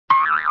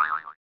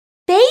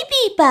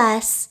Baby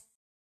Bus.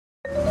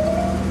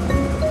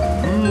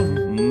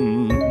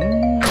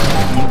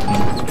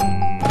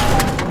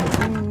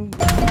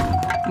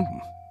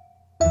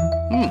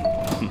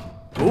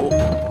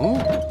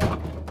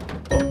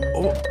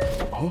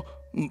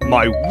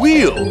 My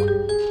wheel!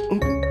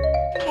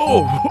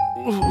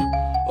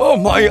 Oh,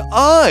 my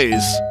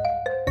eyes!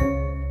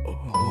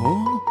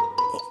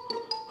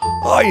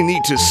 I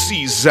need to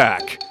see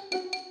Zach.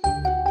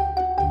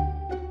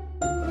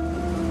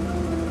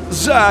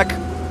 Zach,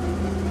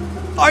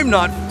 I'm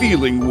not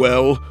feeling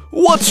well.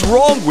 What's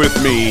wrong with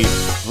me?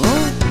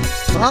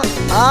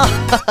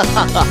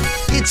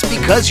 It's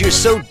because you're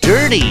so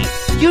dirty.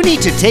 You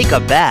need to take a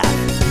bath.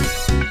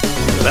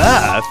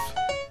 Bath?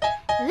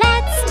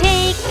 Let's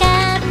take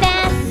a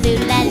bath.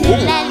 Lula,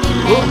 lula,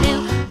 lula, loo.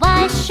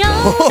 Wash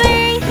over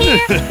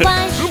here,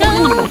 wash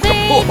over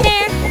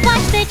there.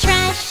 Wash the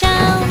trash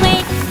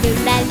away.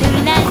 Lula,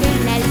 lula,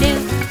 lula, loo.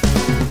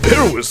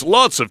 There was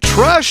lots of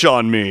trash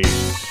on me.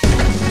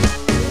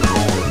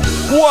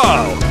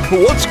 Wow,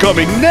 what's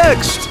coming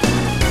next?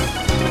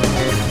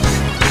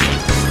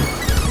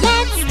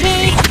 Let's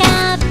take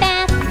a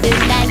bath.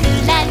 Lula,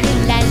 lula,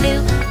 lula, loo.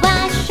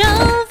 Wash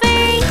over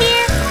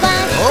here,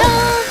 wash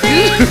over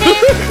there.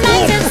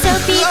 Lots of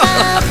soapy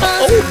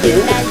bubbles.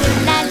 Lula,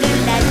 lula,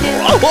 lula, loo.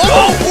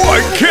 Oh,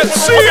 I can't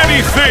see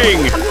anything!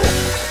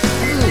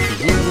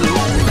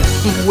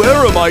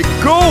 Where am I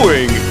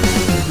going?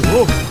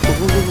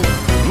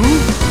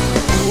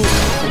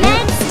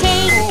 Let's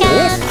take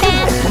a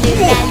bath.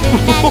 Lula,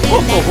 lula, lula,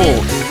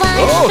 loo.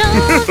 Wash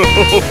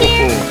over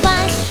here,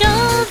 wash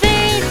over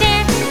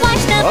there.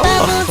 Wash the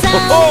bubbles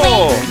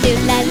away.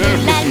 Lula,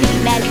 lula,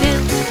 lula, loo.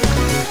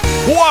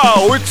 Wow,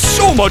 it's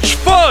so much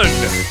fun!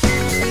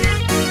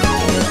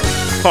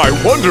 I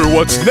wonder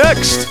what's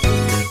next.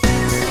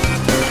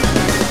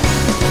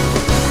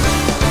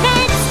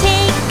 Let's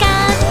take a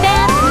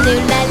bath.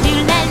 Lula,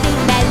 lula,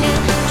 lula, loo.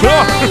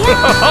 Dry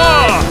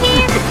off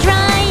here,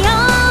 dry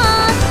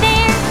off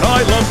there. I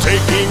love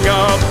taking a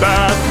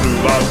bath.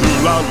 Lula,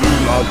 lula,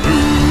 lula,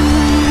 loo.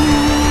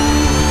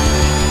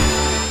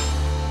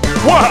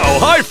 Wow,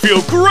 I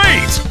feel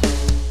great!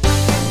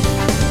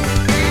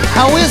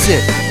 How is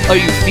it? Are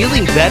you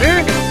feeling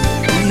better?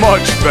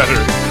 Much better.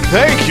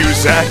 Thank you,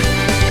 Zach.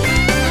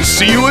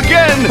 See you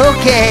again.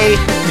 Okay.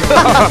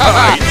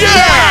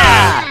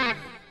 Yeah!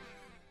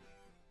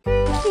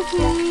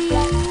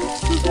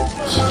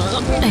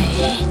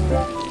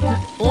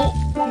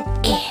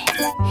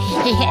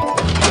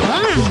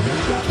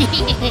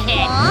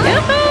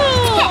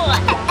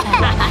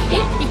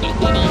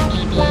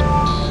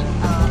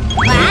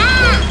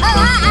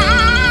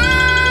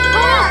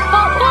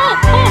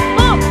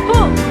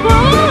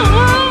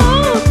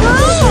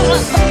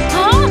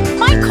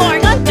 My car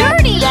got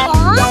dirty.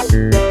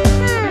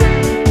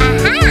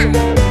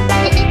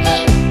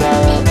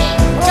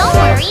 Don't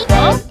worry.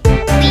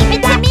 Leave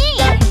it to me.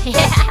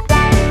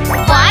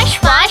 Wash,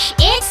 wash,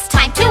 it's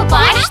time to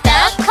wash the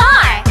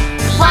car.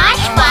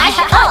 Wash, wash,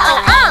 oh, oh,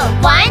 oh.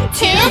 1,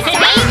 2,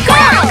 3, go!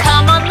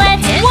 Come on,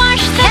 let's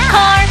wash the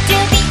car.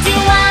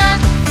 Doobie-doo-ah.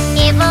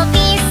 It will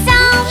be so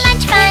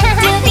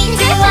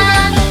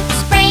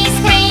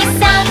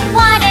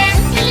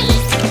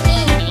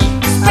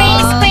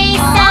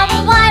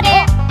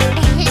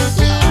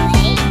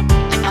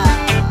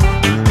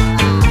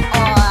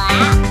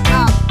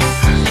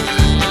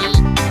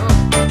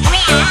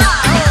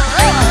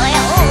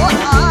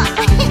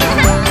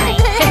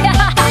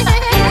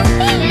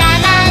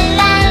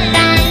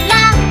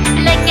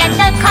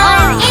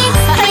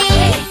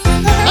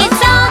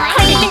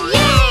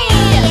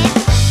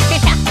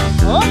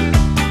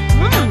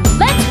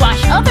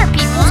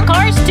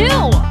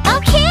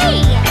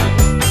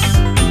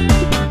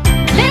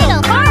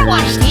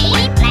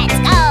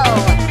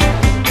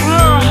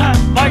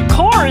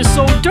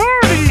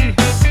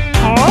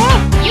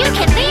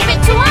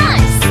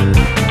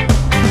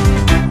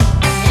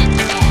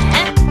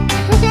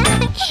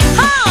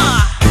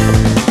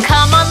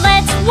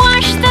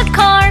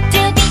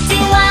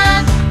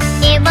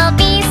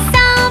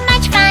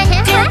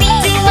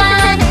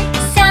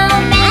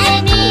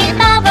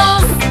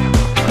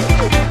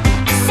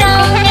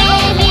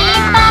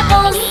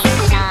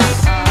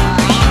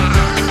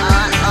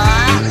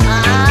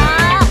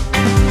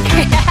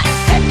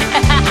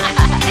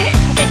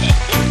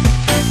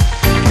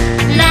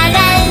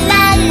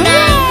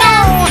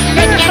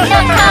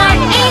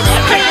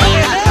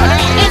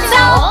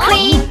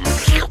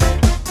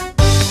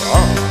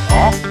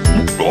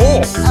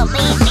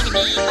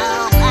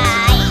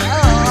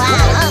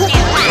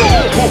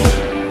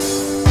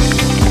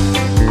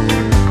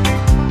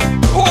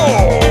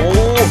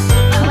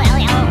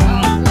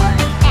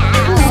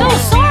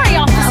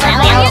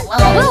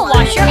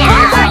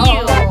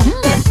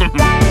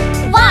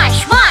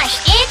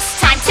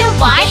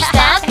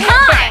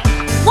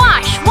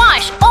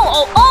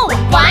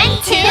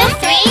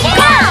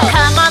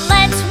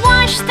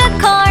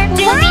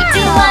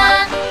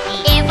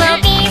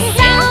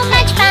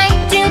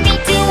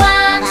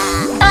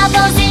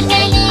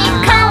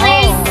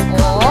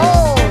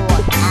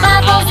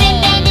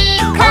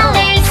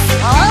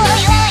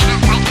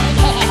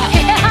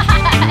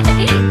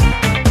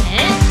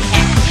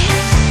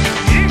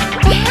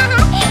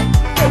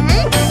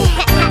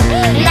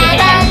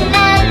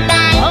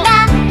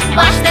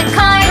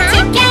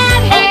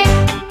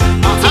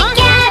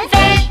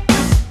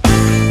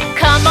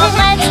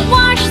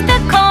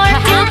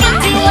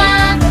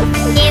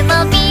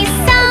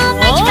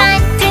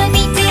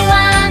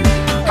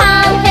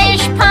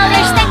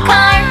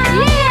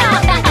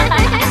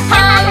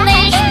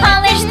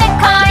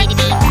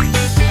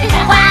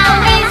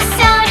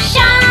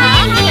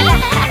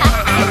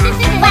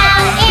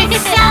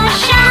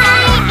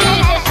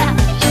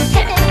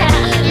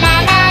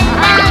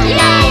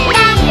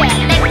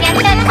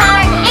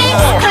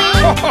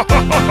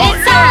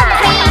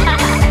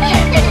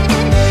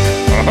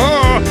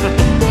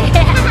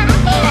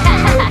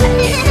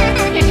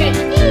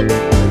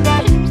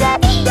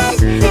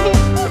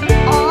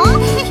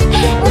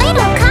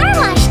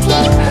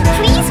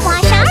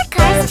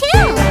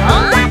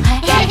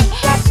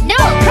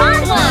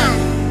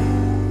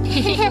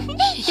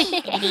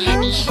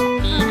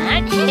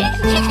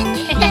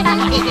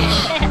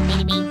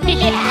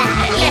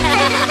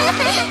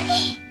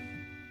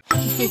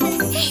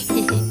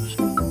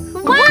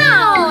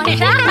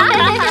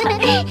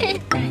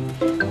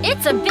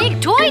It's a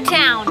big toy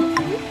town.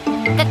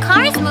 The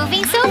car's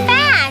moving so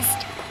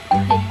fast.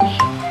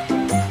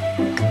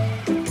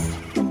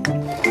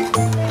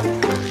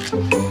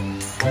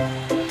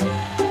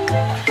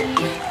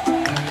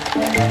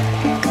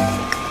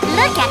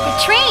 Look at the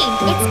train.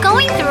 It's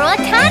going through a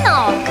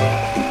tunnel.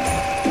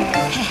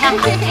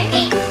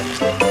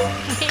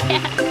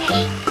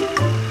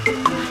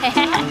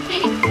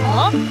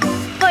 Huh?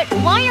 But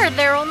why are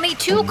there only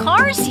 2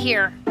 cars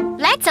here?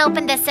 Let's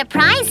open the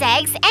surprise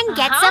eggs and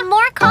get some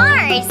more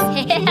cars. 5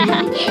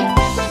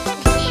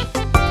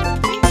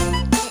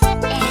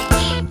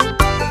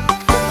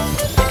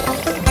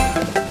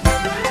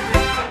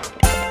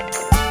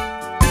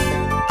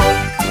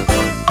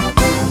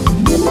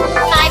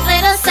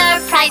 little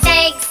surprise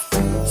eggs,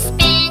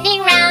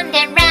 spinning round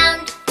and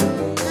round.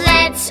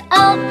 Let's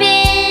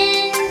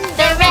open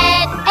the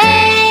red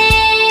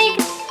egg.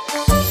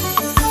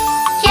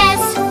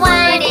 Guess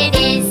what it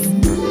is?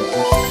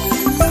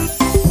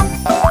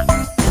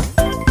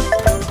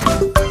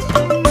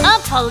 A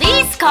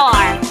police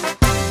car.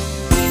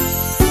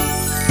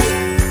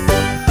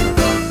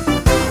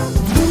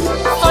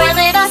 4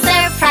 little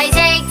surprise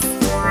eggs,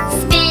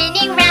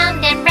 spinning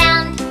round and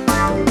round.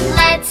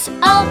 Let's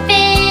open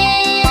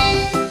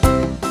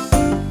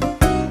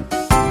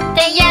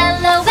the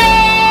yellow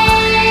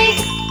egg.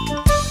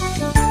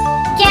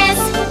 Guess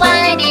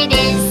what it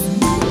is?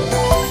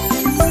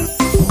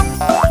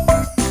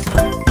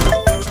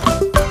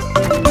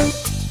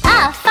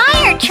 A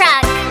fire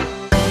truck.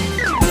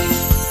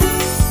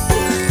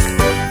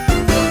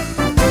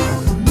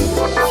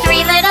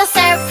 3 little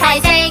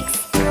surprise eggs,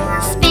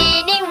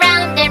 spinning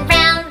round and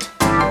round.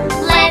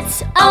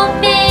 Let's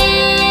open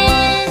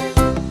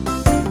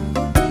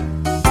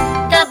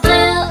the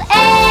blue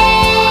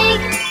egg.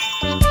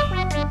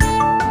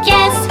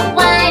 Guess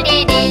what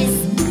it is?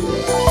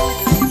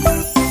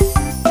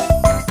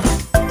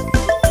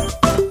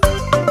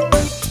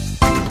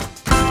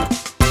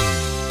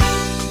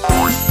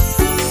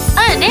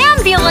 An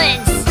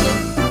ambulance.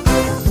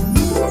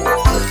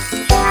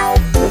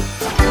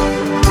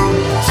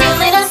 2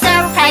 little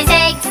surprise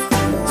eggs,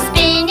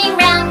 spinning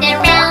round and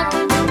round.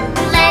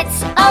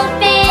 Let's open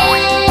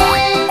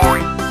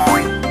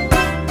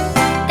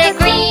the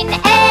green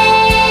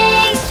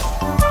egg.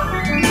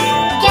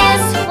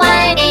 Guess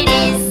what it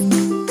is?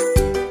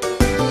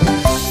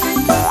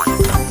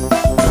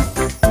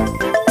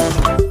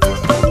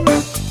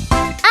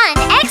 An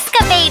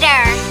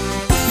excavator.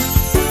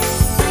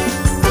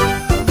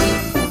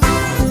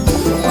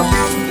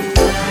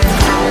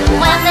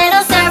 1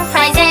 little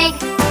surprise egg,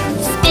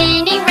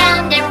 spinning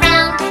round and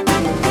round.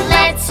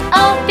 Let's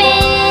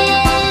open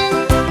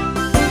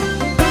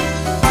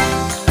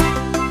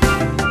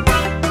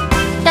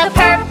the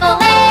purple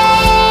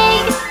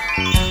egg.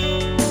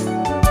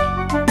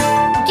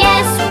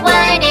 Guess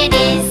what it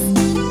is?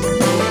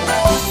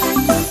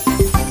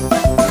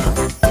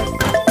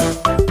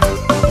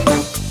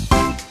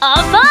 A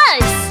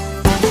bus.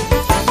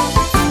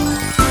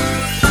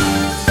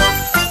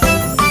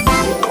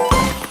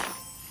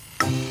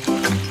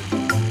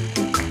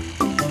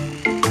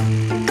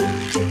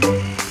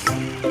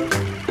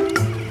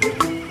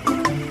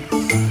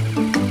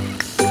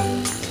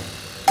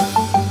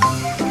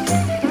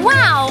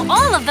 Wow,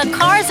 all of the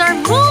cars are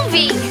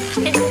moving.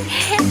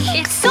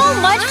 It's so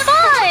much fun.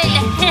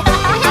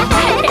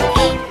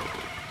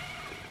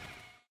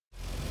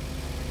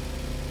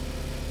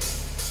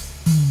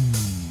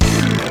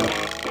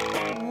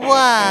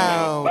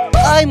 Wow!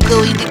 I'm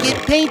going to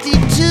get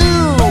painted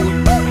too!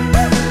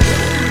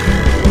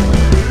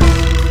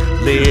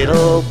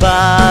 Little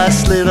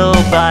bus,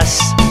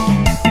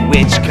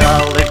 which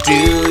color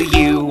do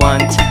you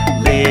want?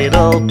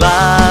 Little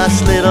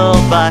bus,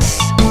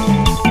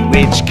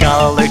 which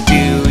color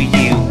do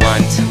you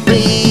want?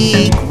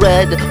 Pink,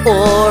 red,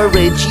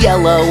 orange,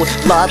 yellow,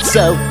 lots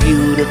of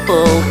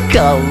beautiful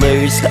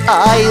colors.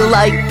 I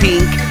like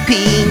pink,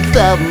 pink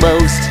the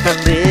most. The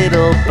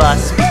little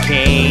bus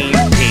became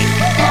pink.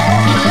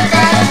 The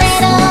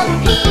little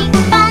pink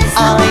bus.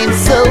 I'm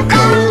so The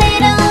cool.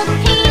 little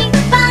pink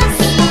bus.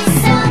 He's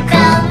so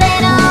cool. The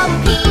little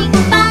pink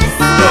bus.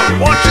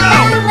 Watch The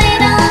out!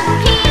 little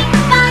pink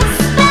bus.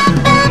 Ba,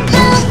 ba,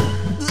 ba.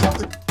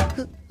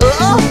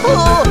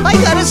 Oh, I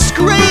gotta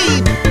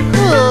scream!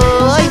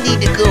 Oh, I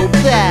need to go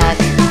back.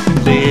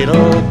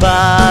 Little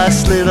bus,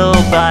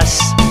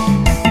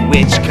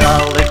 which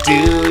color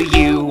do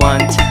you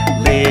want?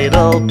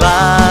 Little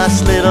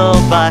bus,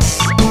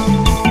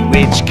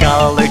 which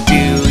color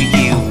do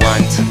you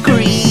want?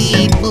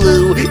 Green,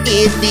 blue,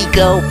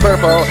 indigo,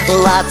 purple,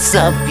 lots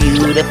of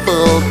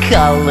beautiful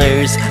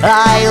colors.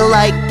 I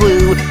like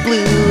blue,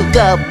 blue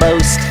the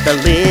most. The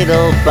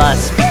little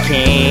bus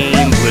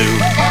became blue.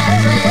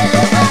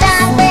 The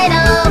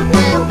little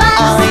blue bus.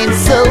 I'm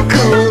so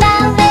cool. The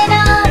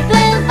little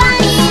blue bus.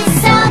 He's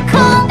so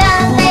cool. The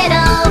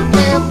little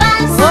blue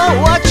bus. Oh,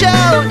 watch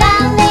out! The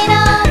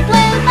little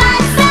blue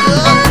bus.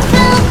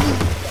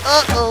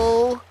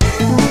 Uh-oh.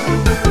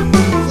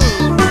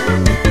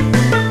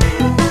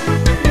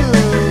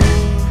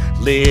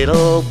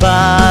 Little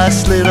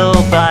bus,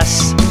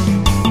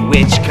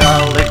 which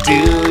color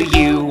do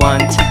you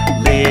want?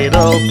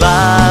 Little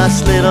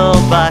bus,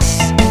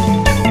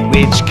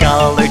 which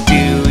color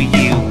do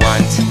you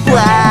want?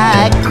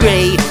 Black,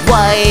 gray,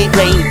 white,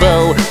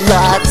 rainbow,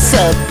 lots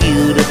of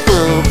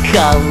beautiful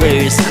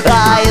colors.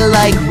 I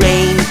like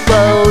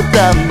rainbow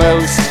the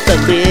most. The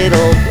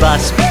little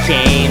bus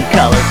became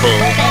colorful.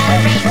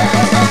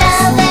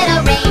 The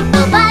little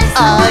rainbow bus.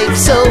 I'm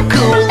so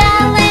cool. The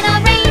little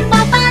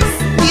rainbow bus.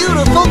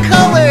 Beautiful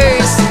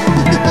colors.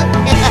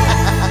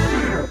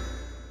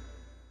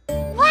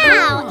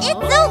 Wow,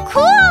 it's so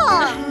cool.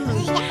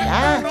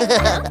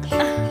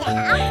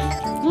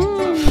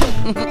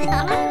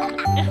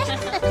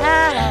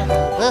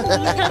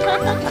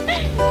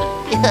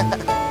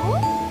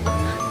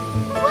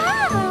 Wow.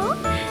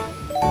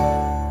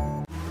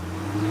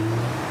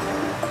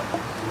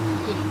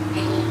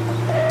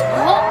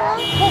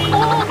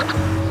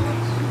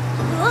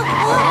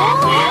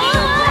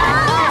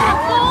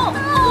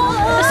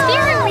 The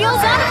steering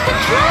wheel's out of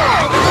control!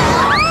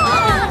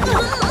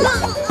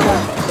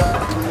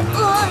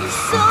 I'm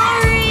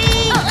sorry.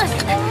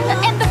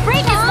 And the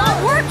brake is not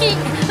working!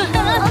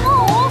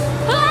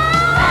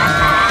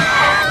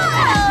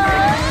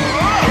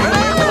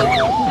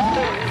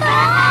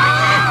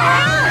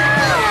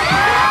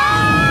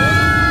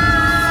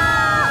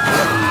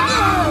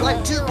 One,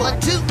 two, one,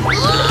 two.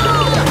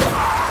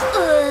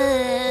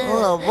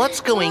 Oh, what's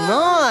going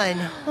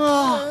on?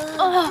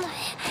 Oh,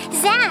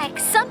 Zach,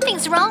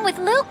 something's wrong with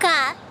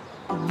Luca.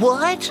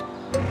 what?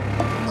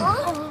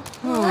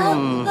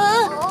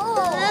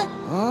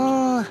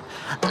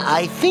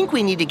 I think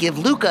we need to give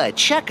Luca a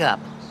checkup.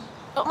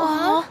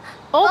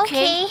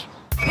 Okay.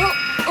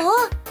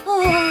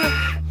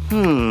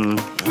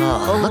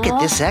 Oh, look at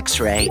this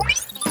x-ray.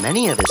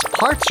 Many of his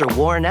parts are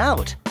worn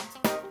out.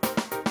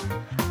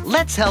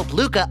 Let's help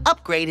Luca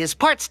upgrade his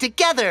parts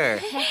together.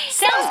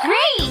 Sounds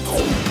great!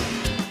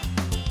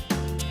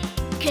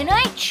 Can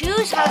I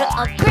choose how to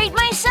upgrade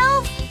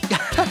myself?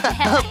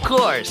 Of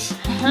course.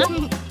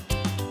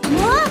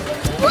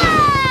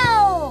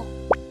 Wow!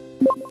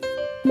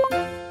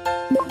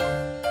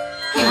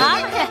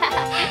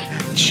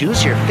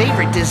 Choose your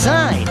favorite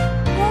design.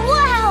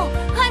 Wow!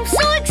 I'm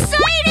so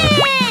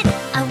excited!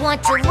 I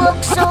want to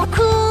look so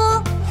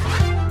cool.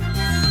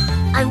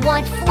 I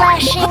want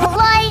flashing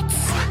lights.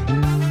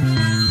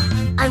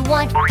 I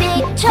want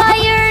big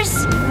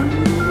tires.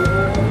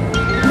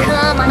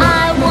 Come on,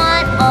 I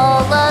want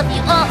all of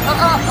you.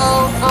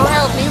 Oh,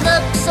 help me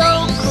look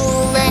so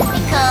cool and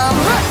become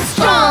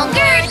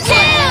stronger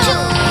too.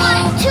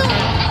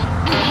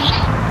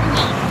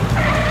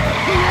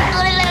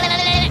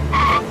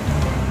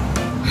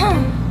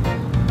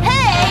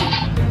 Hey!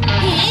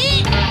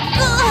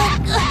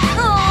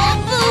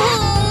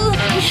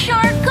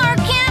 Shark car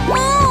can't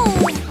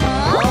move.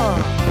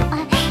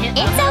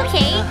 It's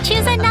okay.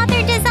 Choose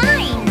another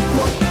design.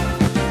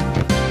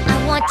 I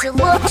want to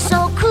look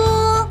so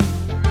cool.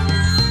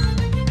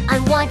 I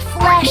want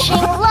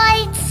flashing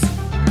lights.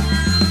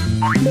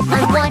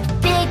 I want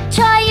big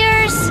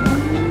tires.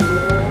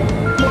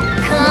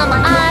 Come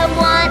on, I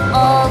want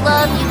all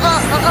of you.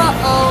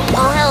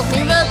 Oh, help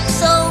me look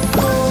so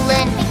cool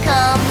and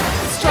become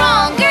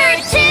stronger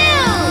too.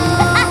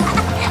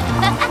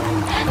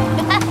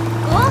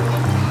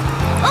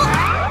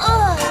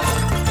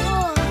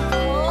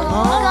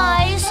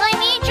 Guys, I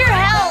need your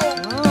help.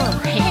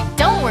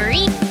 Don't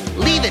worry.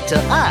 Leave it to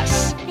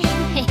us.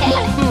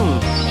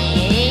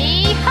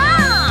 Hey-ha!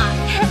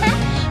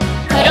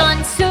 Put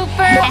on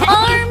super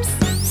arms.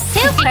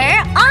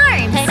 Super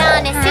arms. Put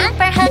on a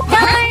super hooked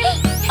arm.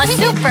 A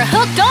super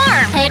hooked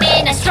arm. Put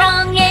in a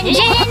strong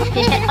engine.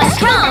 A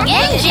strong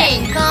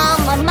engine.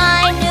 Come on,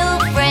 my new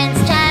friends,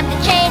 time to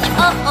change,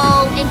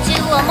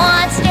 into a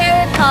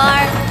monster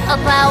car. A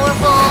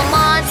powerful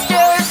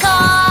monster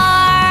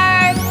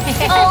car.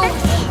 Oh,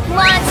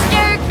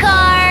 monster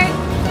car.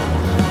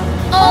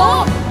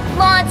 Oh,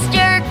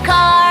 monster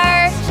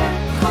car.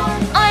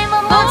 I'm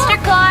a monster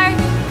car.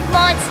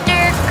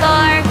 Monster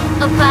car.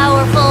 A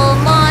powerful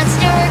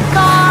monster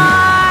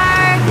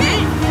car.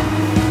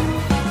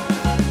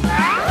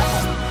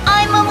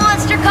 I'm a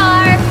monster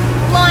car.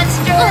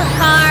 Monster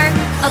car.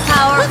 A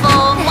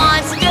powerful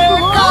monster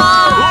car.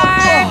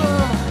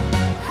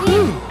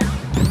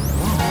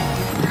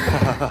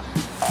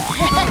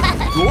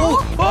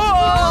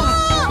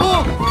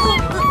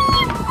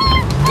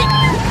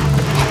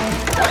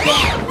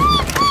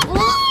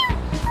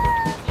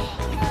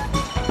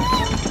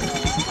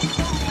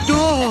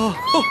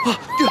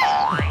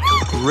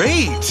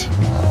 Great!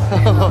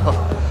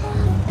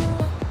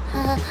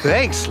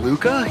 Thanks,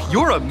 Luca.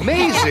 You're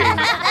amazing!